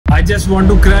just want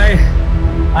to cry.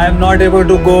 I am not able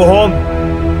to go home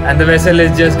and the vessel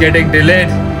is just getting delayed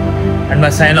and my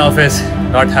sign off is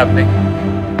not happening.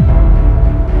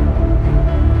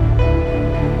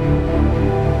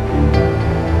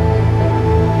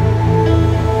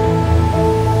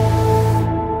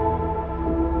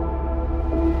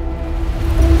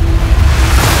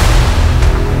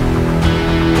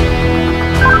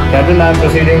 Captain, I am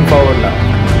proceeding forward now.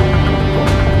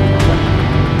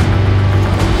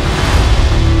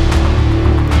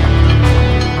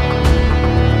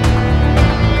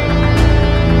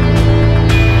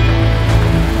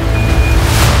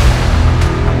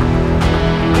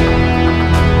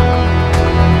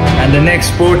 And the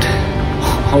next port,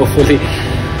 hopefully,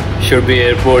 should be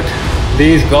airport.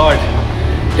 Please God,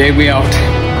 take me out.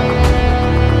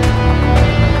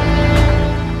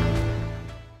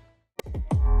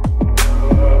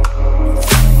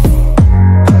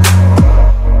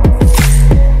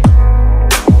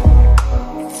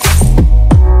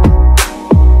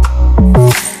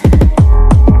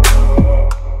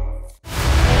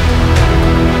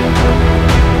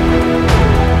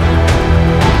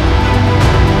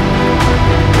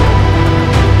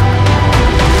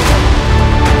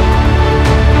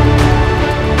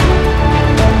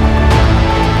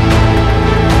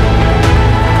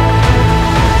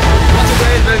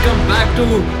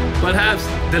 Perhaps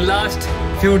the last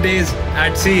few days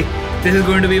at sea. This is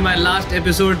going to be my last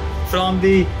episode from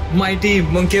the mighty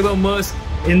Munkebo Maersk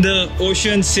in the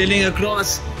ocean, sailing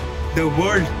across the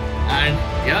world. And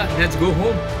yeah, let's go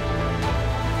home.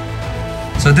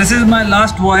 So this is my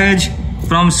last voyage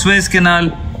from Suez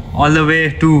Canal all the way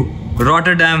to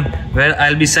Rotterdam, where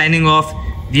I'll be signing off.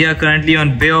 We are currently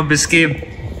on Bay of Biscay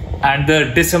and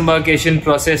the disembarkation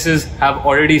processes have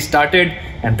already started.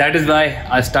 And that is why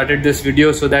I started this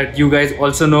video, so that you guys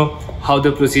also know how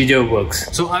the procedure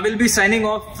works. So I will be signing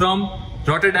off from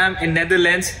Rotterdam in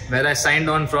Netherlands, where I signed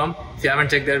on from. If you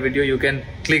haven't checked that video, you can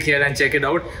click here and check it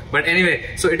out. But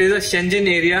anyway, so it is a Schengen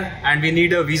area and we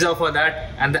need a visa for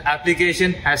that. And the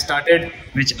application has started,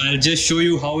 which I'll just show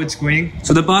you how it's going.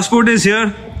 So the passport is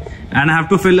here and I have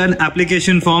to fill an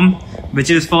application form,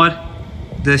 which is for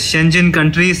the Schengen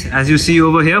countries, as you see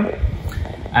over here.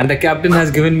 And the captain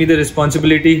has given me the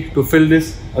responsibility to fill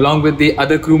this along with the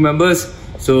other crew members.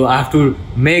 So I have to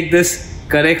make this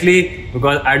correctly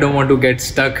because I don't want to get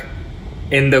stuck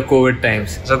in the COVID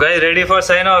times. So guys, ready for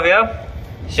sign off, yeah?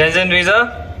 Schengen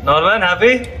visa. Norman,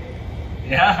 happy?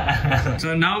 Yeah.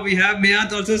 So now we have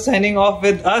Miyat also signing off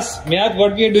with us. Miyat,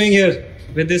 what we are doing here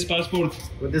with this passport?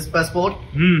 With this passport?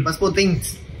 Passport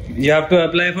things. You have to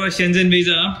apply for Schengen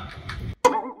visa.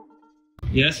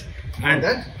 Yes. And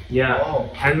that? Yeah. Oh.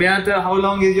 And Miyat, how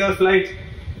long is your flight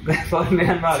for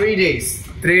Myanmar? 3 days.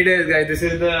 3 days, guys. This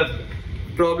is the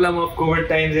problem of COVID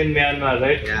times in Myanmar,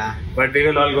 right? Yeah. But we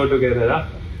will all go together,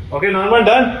 huh? Okay, Norman,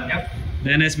 done? Yep.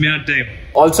 Then it's Miyat time.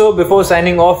 Also, before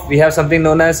signing off, we have something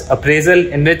known as appraisal,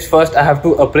 in which first I have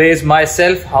to appraise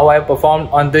myself, how I performed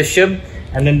on this ship.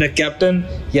 And then the captain,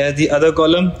 he has the other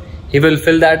column. He will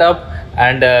fill that up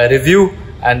and review.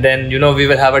 And then, you know, we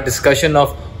will have a discussion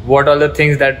of what are the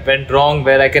things that went wrong,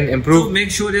 where I can improve. So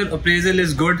make sure your appraisal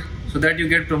is good so that you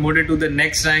get promoted to the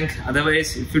next rank.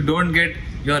 Otherwise, if you don't get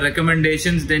your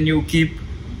recommendations, then you keep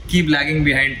lagging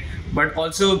behind. But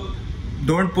also,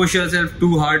 don't push yourself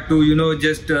too hard to, you know,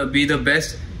 just be the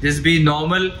best. Just be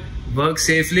normal, work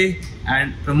safely,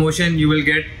 and promotion you will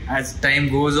get as time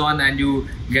goes on and you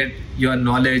get your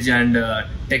knowledge and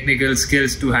technical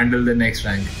skills to handle the next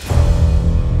rank.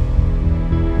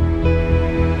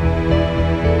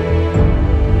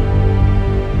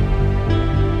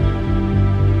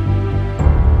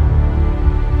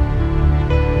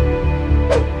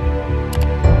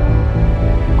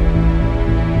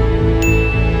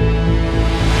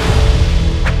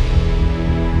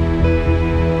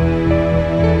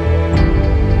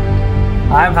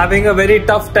 I am having a very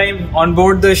tough time on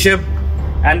board the ship,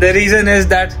 and the reason is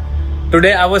that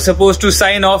today I was supposed to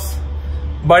sign off,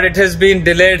 but it has been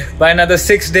delayed by another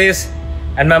 6 days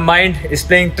and my mind is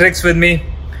playing tricks with me.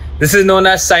 This is known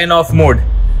as sign off mode.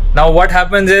 Now what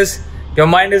happens is your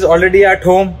mind is already at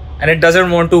home and it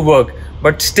doesn't want to work,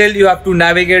 but still you have to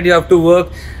navigate, you have to work,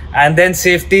 and then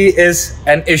safety is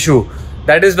an issue.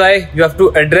 That is why you have to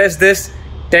address this.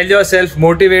 Tell yourself,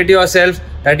 motivate yourself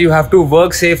that you have to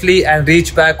work safely and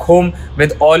reach back home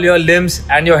with all your limbs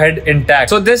and your head intact.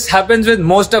 So this happens with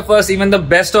most of us, even the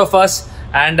best of us.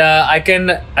 And I can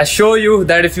assure you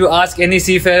that if you ask any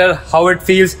seafarer how it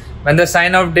feels when the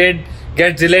sign-off date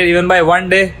gets delayed even by 1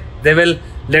 day, they will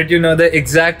let you know the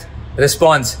exact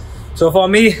response. So for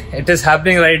me, it is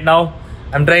happening right now.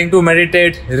 I'm trying to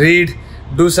meditate, read,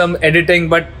 do some editing,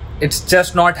 but it's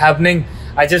just not happening.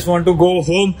 I just want to go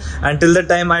home, until the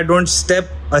time I don't step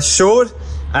ashore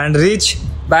and reach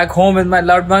back home with my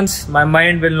loved ones, my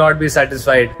mind will not be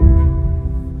satisfied.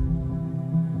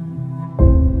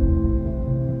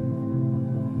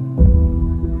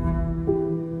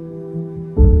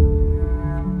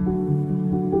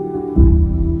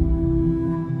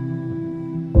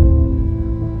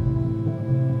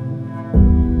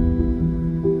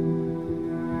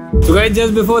 So guys,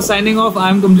 just before signing off, I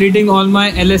am completing all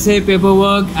my LSA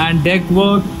paperwork and deck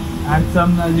work and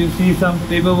some, as you see, some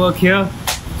paperwork here,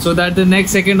 so that the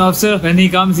next second officer, when he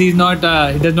comes, he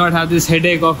does not have this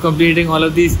headache of completing all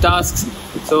of these tasks.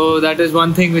 So that is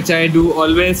one thing which I do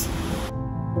always.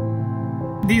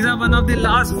 These are one of the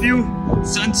last few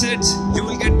sunsets you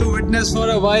will get to witness for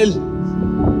a while.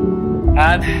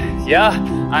 And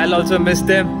yeah, I'll also miss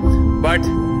them, but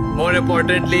more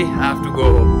importantly, I have to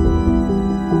go home.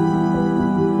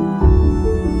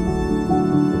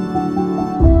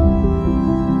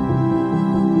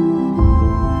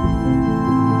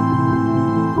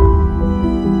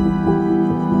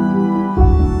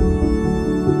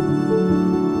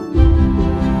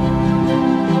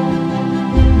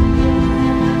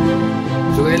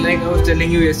 Like I was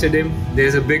telling you yesterday, there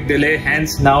is a big delay,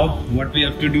 hence now what we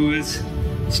have to do is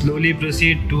slowly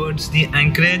proceed towards the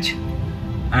anchorage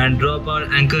and drop our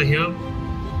anchor here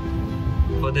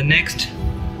for the next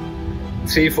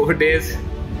 3-4 days,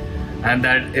 and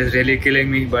that is really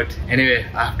killing me. But anyway,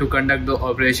 I have to conduct the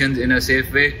operations in a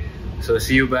safe way, so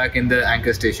see you back in the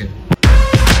anchor station.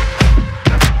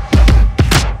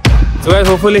 So guys,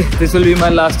 hopefully this will be my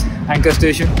last anchor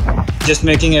station. Just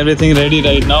making everything ready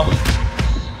right now,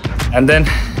 and then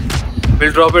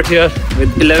we'll drop it here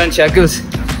with 11 shackles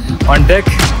on deck.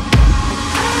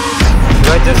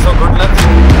 Guys, just for good luck.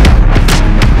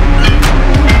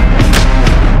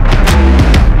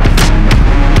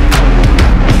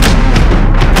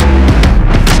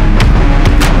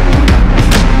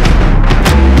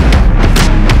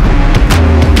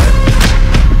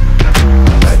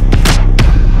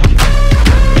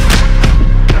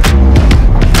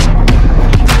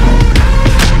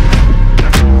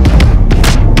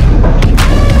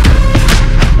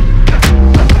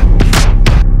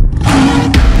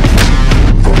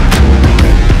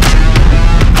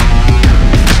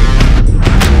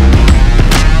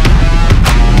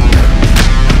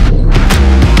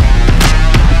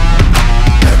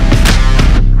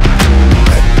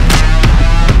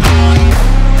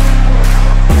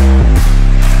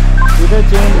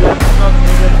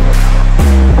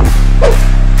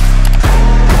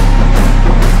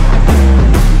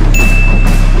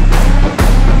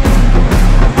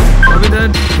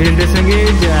 We'll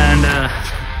disengage, and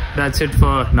that's it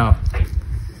for now.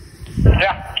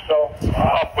 Yeah, so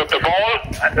up with the ball,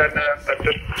 and then that's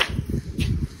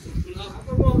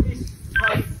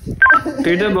it.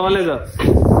 Peter, ball is up.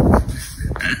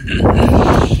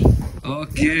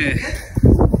 Okay.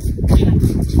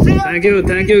 Thank you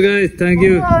guys, thank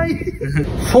you.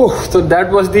 So that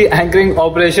was the anchoring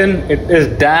operation. It is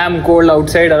damn cold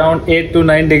outside, around 8 to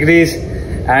 9 degrees,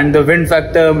 and the wind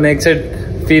factor makes it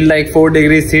feel like 4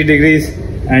 degrees, 3 degrees.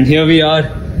 And here we are,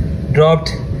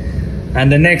 dropped,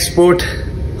 and the next port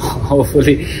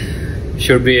hopefully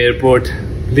should be airport.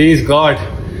 Please God,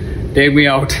 take me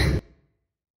out.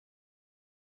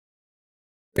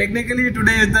 Technically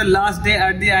today is the last day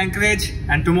at the anchorage,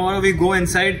 and tomorrow we go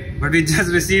inside, but we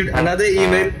just received another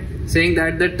email saying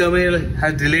that the terminal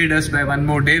has delayed us by 1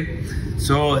 more day.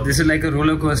 So this is like a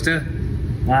roller coaster.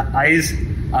 My eyes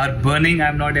are burning.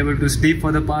 I'm not able to sleep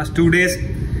for the past 2 days,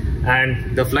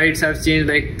 and the flights have changed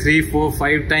like 3, 4,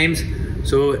 5 times.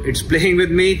 So it's playing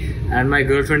with me, and my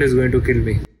girlfriend is going to kill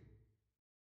me.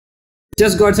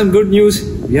 Just got some good news.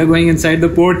 We are going inside the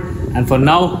port, and for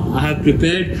now I have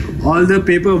prepared all the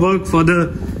paperwork for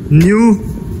the new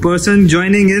person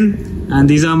joining in, and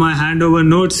these are my handover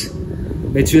notes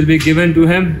which will be given to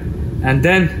him, and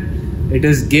then it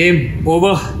is game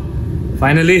over.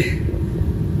 Finally.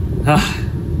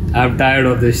 I'm tired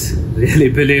of this, really,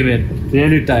 believe it,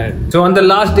 really tired. So on the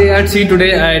last day at sea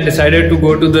today, I decided to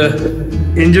go to the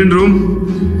engine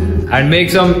room and make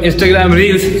some Instagram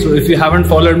reels. So if you haven't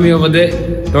followed me over there,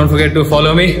 don't forget to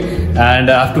follow me. And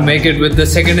I have to make it with the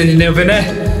second engineer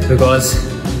Vinay, because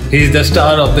he's the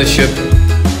star of the ship.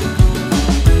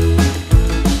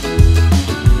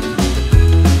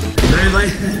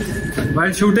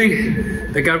 While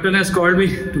shooting, the captain has called me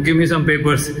to give me some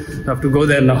papers. I have to go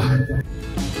there now.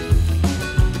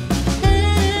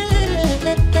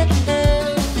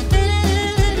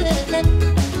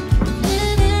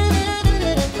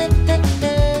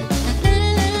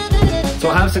 So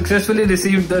I have successfully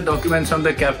received the documents from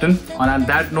the captain. And on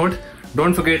that note,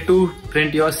 don't forget to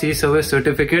print your sea service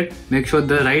certificate. Make sure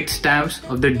the right stamps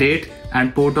of the date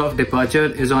and port of departure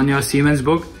is on your seaman's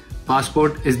book.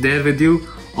 Passport is there with you.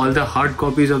 All the hard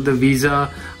copies of the visa,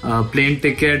 plane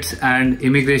tickets and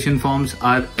immigration forms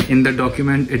are in the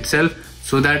document itself,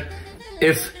 so that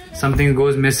if something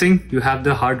goes missing, you have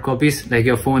the hard copies, like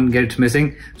your phone gets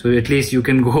missing, so at least you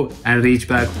can go and reach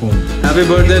back home. Happy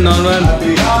birthday, Norman!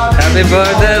 Happy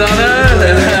birthday, Norman!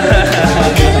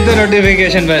 The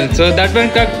notification bell. So that one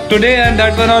cut today and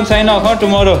that one on sign off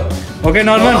tomorrow. Okay,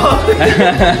 Norman?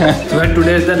 Well,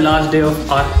 today is the last day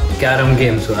of our carom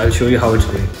game, so I'll show you how it's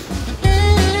going.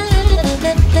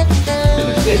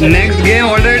 Next game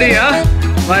already, huh?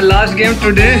 My last game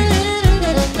today.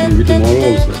 Maybe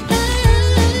tomorrow also.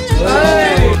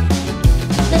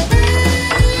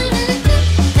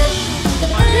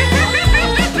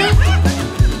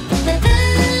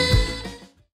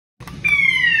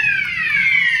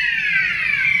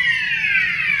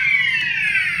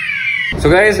 So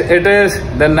guys, it is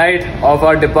the night of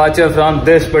our departure from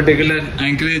this particular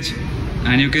anchorage,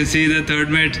 and you can see the third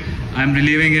mate. I'm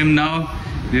relieving him now.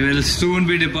 We will soon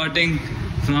be departing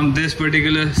from this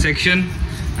particular section,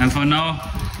 and for now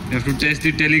we have to test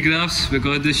the telegraphs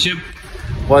because the ship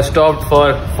was stopped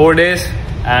for 4 days,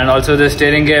 and also the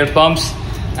steering gear pumps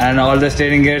and all the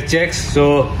steering gear checks.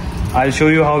 So I'll show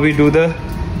you how we do the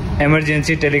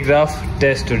emergency telegraph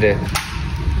test today.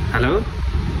 Hello?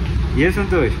 Yes,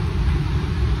 Santosh.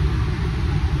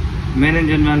 Main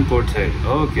engine man port side.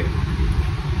 Okay.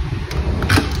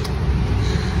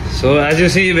 So as you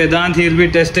see, Vedant, he'll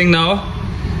be testing now.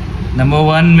 Number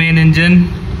 1 main engine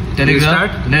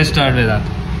telegraph. Let's start, Vedant.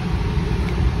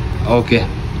 Okay.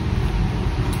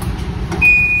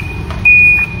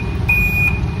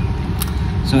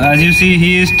 So as you see,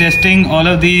 he is testing all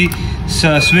of the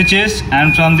switches,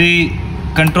 and from the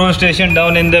control station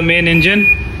down in the main engine,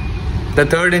 the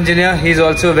third engineer, he's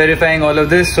also verifying all of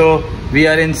this. So we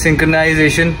are in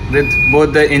synchronization with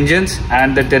both the engines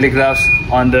and the telegraphs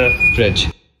on the bridge.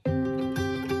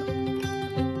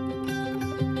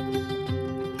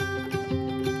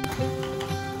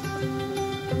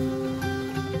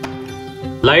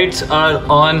 Lights are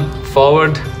on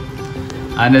forward,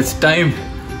 and it's time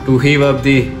to heave up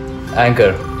the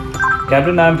anchor.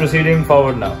 Captain, I am proceeding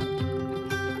forward now.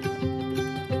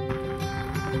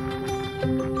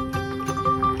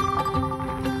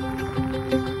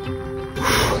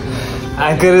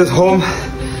 Anchor is home.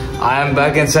 I am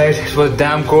back inside. It was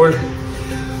damn cold.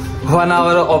 1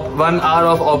 hour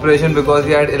of operation because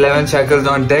we had 11 shackles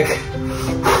on deck.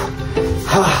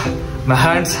 My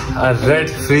hands are red,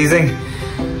 freezing.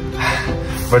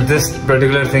 But this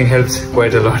particular thing helps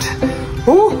quite a lot.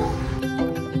 Woo!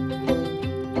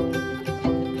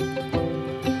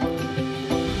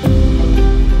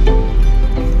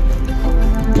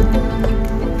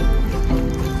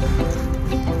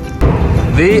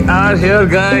 We are here,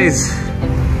 guys.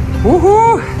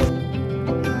 Woohoo!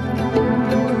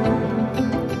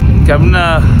 Captain,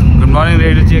 good morning.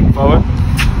 Ready to check forward?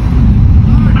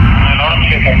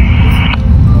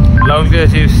 Loud clear,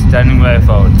 chief. Standing by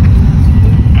forward.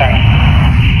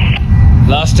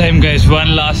 Last time, guys.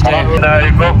 One last time. You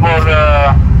go for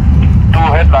 2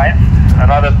 headlines,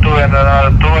 another 2 and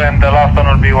another 2, and the last one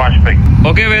will be 1 spring.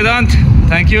 Okay, Vedant.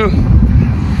 Thank you.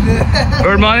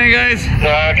 Good morning, guys.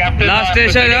 Captain, Last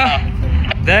station, huh?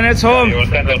 Then it's home.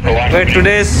 Where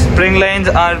today's spring lines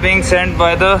are being sent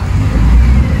by the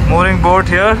mooring boat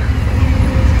here,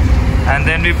 and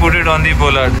then we put it on the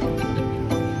bollard.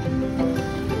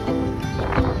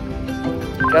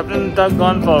 Captain, tug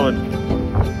gone forward.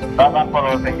 Tug on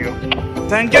forward, thank you.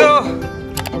 Thank you.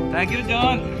 Thank you,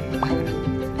 John.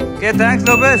 Okay, thanks,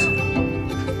 Lopez.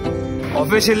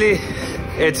 Officially,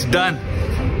 it's done.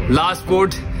 Last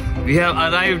port, we have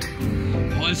arrived.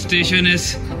 All station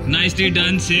is nicely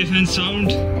done, safe and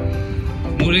sound.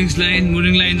 Mooring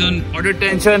lines on auto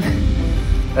tension.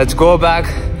 Let's go back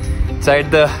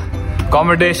inside the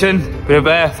accommodation,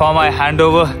 prepare for my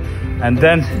handover, and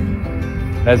then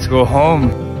let's go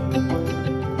home.